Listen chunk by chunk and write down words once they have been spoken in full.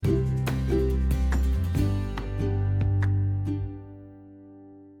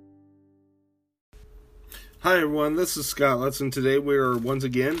Hi everyone, this is Scott Lutz, and today we are once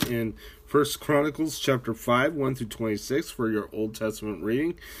again in 1 Chronicles chapter 5, 1 through 26 for your Old Testament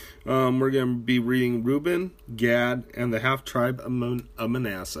reading. We're going to be reading Reuben, Gad, and the half-tribe of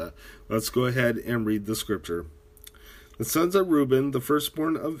Manasseh. Let's go ahead and read the scripture. The sons of Reuben, the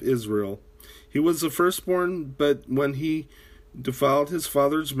firstborn of Israel. He was the firstborn, but when he defiled his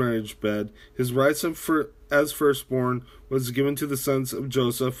father's marriage bed, his rights as firstborn was given to the sons of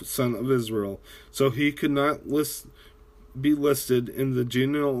Joseph, son of Israel, so he could not be listed in the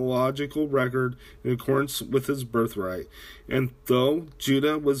genealogical record in accordance with his birthright. And though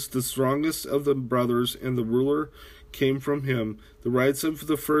Judah was the strongest of the brothers and the ruler came from him, the rights of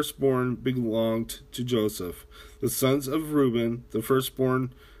the firstborn belonged to Joseph. The sons of Reuben, the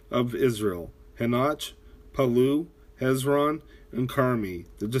firstborn of Israel: Hanoch, Palu, Hezron, and Carmi.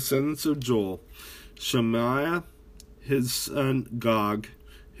 The descendants of Joel: Shemaiah, his son; Gog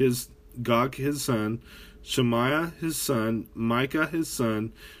his son; Shemaiah his son; Micah his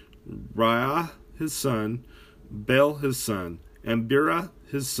son; Riah his son; Baal his son; and Bera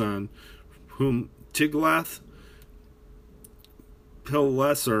his son, whom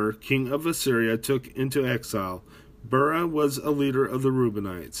Tiglath-Pileser, king of Assyria, took into exile. Bera was a leader of the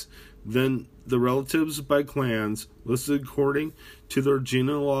Reubenites. Then the relatives by clans, listed according to their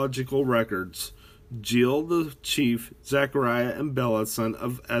genealogical records: Jeiel the chief, Zechariah and Bela, son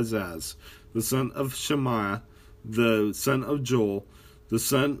of Azaz, the son of Shemaiah, the son of Joel. They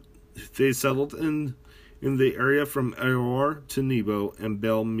settled in the area from Aor to Nebo and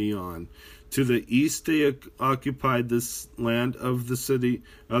Bel Meon. To the east they occupied this land of the city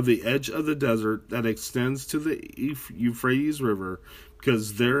of the edge of the desert that extends to the Euphrates River,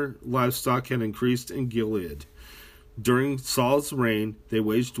 because their livestock had increased in Gilead. During Saul's reign, they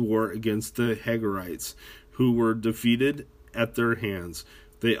waged war against the Hagarites, who were defeated at their hands.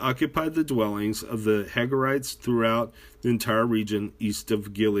 They occupied the dwellings of the Hagarites throughout the entire region east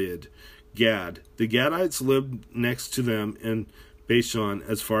of Gilead. Gad. The Gadites lived next to them in Bashan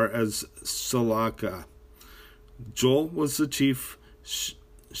as far as Salakah. Joel was the chief,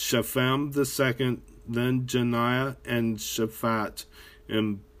 Shepham the second, then Janiah and Shaphat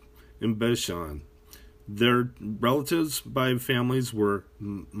in Bashan. Their relatives by families were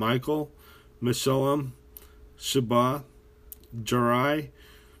Michael, Meshullam, Sheba, Jerai,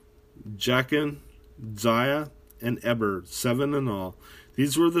 Jachin, Ziah, and Eber, 7 in all.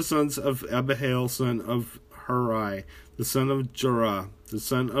 These were the sons of Abihail, son of Hurai, the son of Jerah, the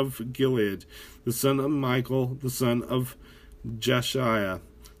son of Gilead, the son of Michael, the son of Jeshiah,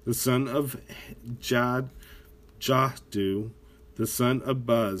 the son of Jahdu, the son of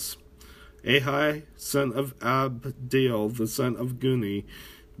Buz. Ahai, son of Abdiel, the son of Guni,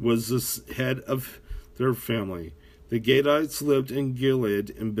 was the head of their family. The Gadites lived in Gilead,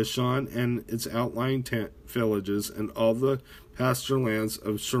 in Bashan and its outlying villages, and all the pasture lands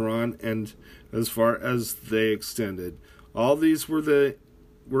of Sharon, and as far as they extended. All these were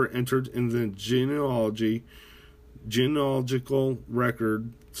entered in the genealogical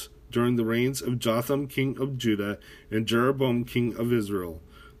records during the reigns of Jotham, king of Judah, and Jeroboam, king of Israel.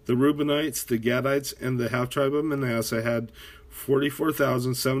 The Reubenites, the Gadites, and the half-tribe of Manasseh had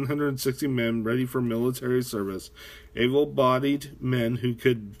 44,760 men ready for military service, able-bodied men who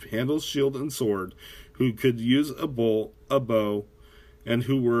could handle shield and sword, who could use a bow, and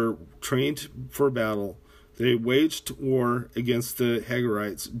who were trained for battle. They waged war against the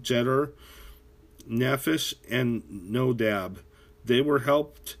Hagarites, Jetur, Naphish, and Nodab. They were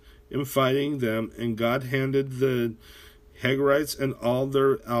helped in fighting them, and God handed the Hagarites and all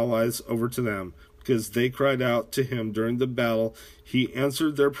their allies over to them. Because they cried out to him during the battle, he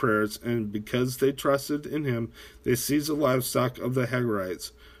answered their prayers, and because they trusted in him, they seized the livestock of the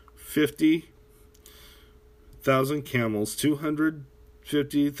Hagarites: 50,000 camels,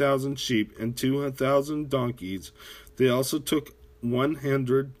 250,000 sheep, and 2,000 donkeys. They also took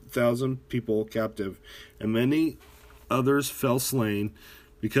 100,000 people captive, and many others fell slain,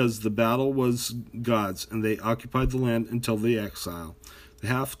 because the battle was God's, and they occupied the land until the exile. The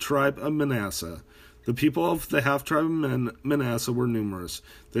half-tribe of Manasseh. The people of the half-tribe of Manasseh were numerous.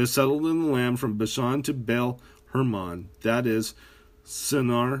 They settled in the land from Bashan to Baal Hermon, that is,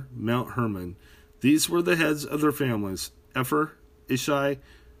 Sinar, Mount Hermon. These were the heads of their families: Epher, Ishai,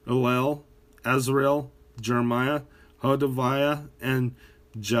 Elel, Azrael, Jeremiah, Hodaviah, and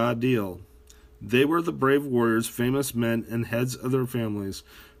Jadiel. They were the brave warriors, famous men, and heads of their families,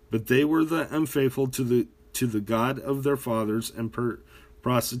 but they were unfaithful to the God of their fathers, and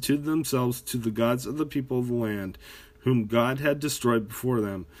prostituted themselves to the gods of the people of the land, whom God had destroyed before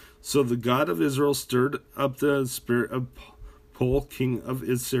them. So the God of Israel stirred up the spirit of Pul, king of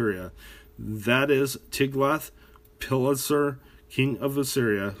Assyria. that is Tiglath-Pileser, king of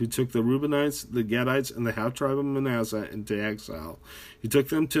Assyria, who took the Reubenites, the Gadites, and the half-tribe of Manasseh into exile. He took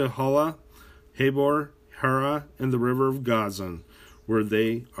them to Hala, Habor, Hara, and the river of Gazan, where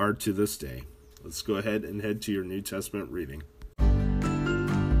they are to this day. Let's go ahead and head to your New Testament reading.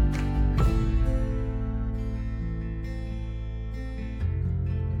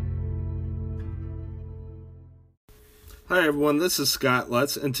 Hi everyone, this is Scott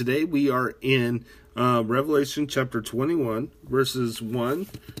Lutz, and today we are in Revelation chapter 21, verses 1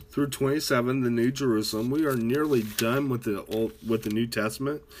 through 27, the New Jerusalem. We are nearly done with the New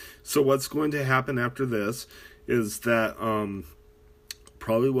Testament. So what's going to happen after this is that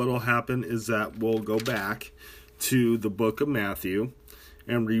probably what will happen is that we'll go back to the book of Matthew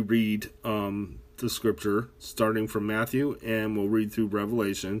and reread the scripture starting from Matthew, and we'll read through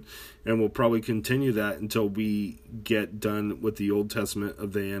Revelation, and we'll probably continue that until we get done with the Old Testament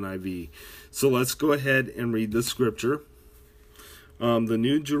of the NIV. So let's go ahead and read the scripture. The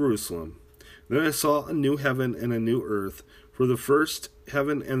New Jerusalem. Then I saw a new heaven and a new earth, for the first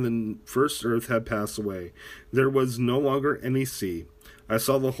heaven and the first earth had passed away. There was no longer any sea. I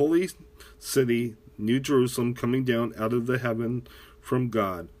saw the holy city, New Jerusalem, coming down out of the heaven from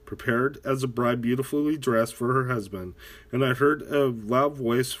God, prepared as a bride beautifully dressed for her husband. And I heard a loud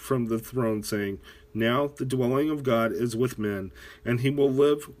voice from the throne saying, "Now the dwelling of God is with men, and he will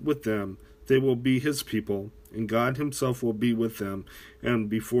live with them. They will be his people, and God himself will be with them, and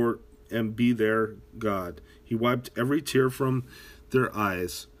be their God. He wiped every tear from their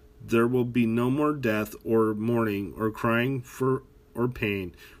eyes. There will be no more death or mourning or crying or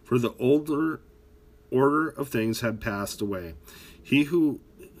pain, for the older order of things had passed away." He who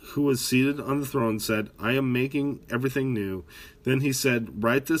was seated on the throne said, "I am making everything new." Then he said,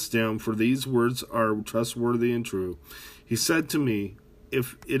 "Write this down, for these words are trustworthy and true." He said to me,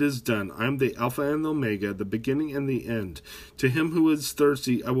 "If it is done, I am the Alpha and the Omega, the beginning and the end. To him who is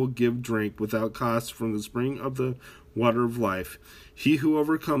thirsty I will give drink without cost from the spring of the water of life. He who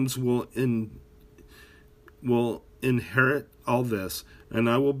overcomes will inherit all this, and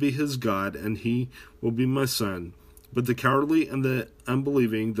I will be his God, and he will be my son. But the cowardly and the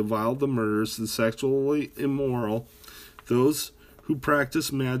unbelieving, the vile, the murderers, the sexually immoral, those who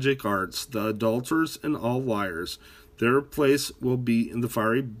practice magic arts, the adulterers, and all liars, their place will be in the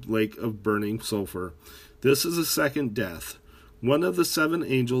fiery lake of burning sulfur. This is the second death. One of the 7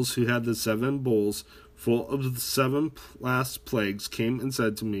 angels who had the 7 bowls full of the 7 last plagues came and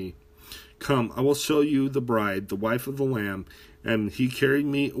said to me, "Come, I will show you the bride, the wife of the Lamb." And he carried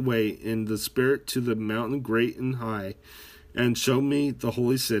me away in the spirit to the mountain great and high, and showed me the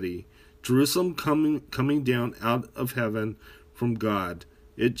holy city, Jerusalem, coming down out of heaven from God.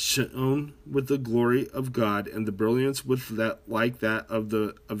 It shone with the glory of God, and the brilliance like that of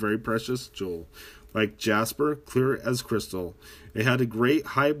a very precious jewel, like jasper, clear as crystal. It had a great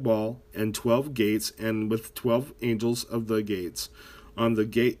high wall and 12 gates, and with 12 angels of the gates. On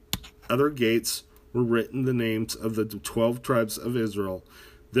the other gates were written the names of the 12 tribes of Israel.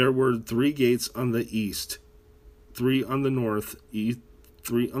 There were 3 gates on the east, 3 on the north,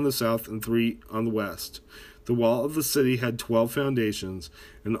 3 on the south, and 3 on the west. The wall of the city had 12 foundations,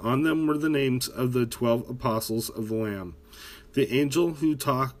 and on them were the names of the 12 apostles of the Lamb. The angel who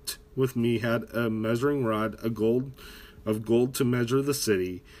talked with me had a measuring rod of gold to measure the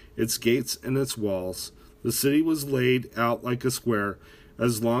city, its gates and its walls. The city was laid out like a square,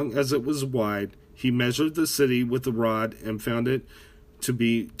 as long as it was wide. He measured the city with the rod and found it to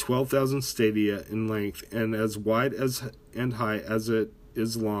be 12,000 stadia in length, and as wide and high as it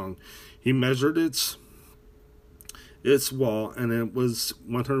is long. He measured its wall, and it was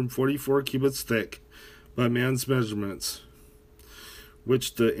 144 cubits thick by man's measurements,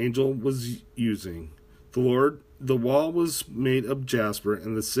 which the angel was using. The wall was made of jasper,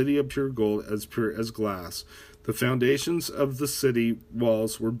 and the city of pure gold, as pure as glass. The foundations of the city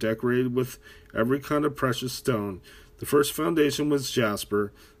walls were decorated with every kind of precious stone. The first foundation was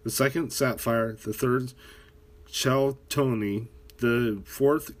jasper, the second sapphire, the third chalcedony, the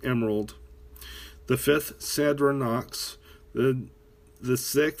fourth emerald, the fifth sardonyx, the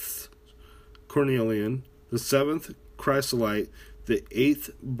sixth cornelian, the seventh chrysolite, the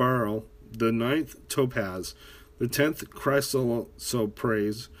eighth beryl, the ninth topaz, the 10th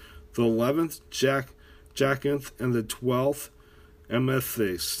chrysoprase, the 11th jacinth, and the 12th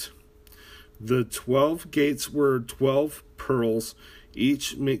amethyst. The 12 gates were 12 pearls,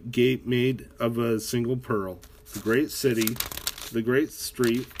 each gate made of a single pearl. The great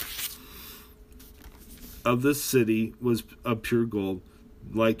street of the city was of pure gold,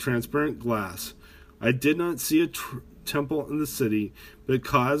 like transparent glass. I did not see a temple in the city, but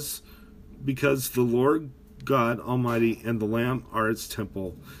caused because the Lord God Almighty and the Lamb are its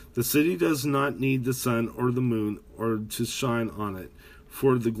temple. The city does not need the sun or the moon or to shine on it,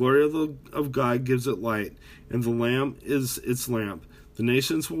 for the glory of God gives it light, and the Lamb is its lamp. The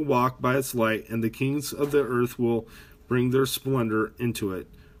nations will walk by its light, and the kings of the earth will bring their splendor into it.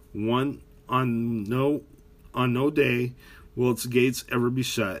 On no day will its gates ever be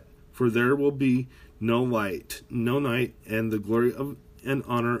shut, for there will be no light, no night, and the glory and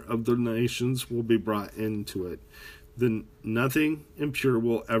honor of the nations will be brought into it. Then nothing impure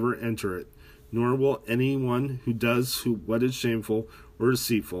will ever enter it, nor will anyone who does what is shameful or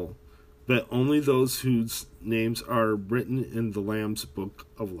deceitful, but only those whose names are written in the Lamb's book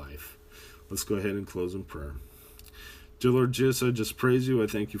of life. Let's go ahead and close in prayer. Dear Lord Jesus, I just praise you. I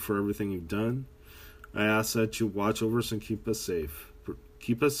thank you for everything you've done. I ask that you watch over us and keep us safe.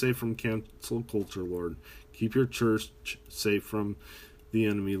 Keep us safe from cancel culture, Lord. Keep your church safe from the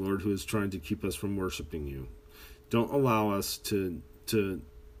enemy, Lord, who is trying to keep us from worshiping you. Don't allow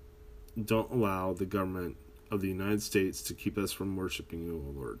the government of the United States to keep us from worshiping you,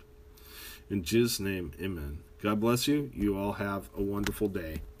 O Lord. In Jesus' name, amen. God bless you. You all have a wonderful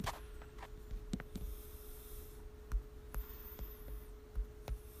day.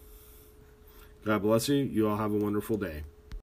 God bless you. You all have a wonderful day.